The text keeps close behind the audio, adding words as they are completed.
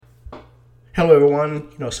Hello,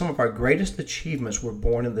 everyone. Some of our greatest achievements were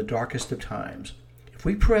born in the darkest of times. If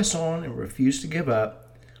we press on and refuse to give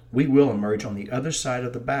up, we will emerge on the other side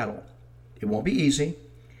of the battle. It won't be easy,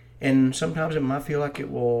 and sometimes it might feel like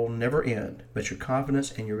it will never end, but your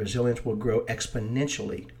confidence and your resilience will grow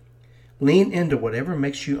exponentially. Lean into whatever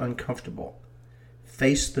makes you uncomfortable.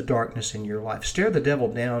 Face the darkness in your life. Stare the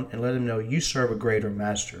devil down and let him know you serve a greater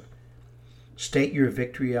master. State your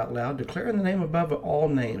victory out loud. Declare in the name above all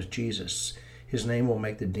names, Jesus. His name will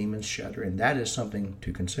make the demons shudder, and that is something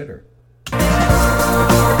to consider.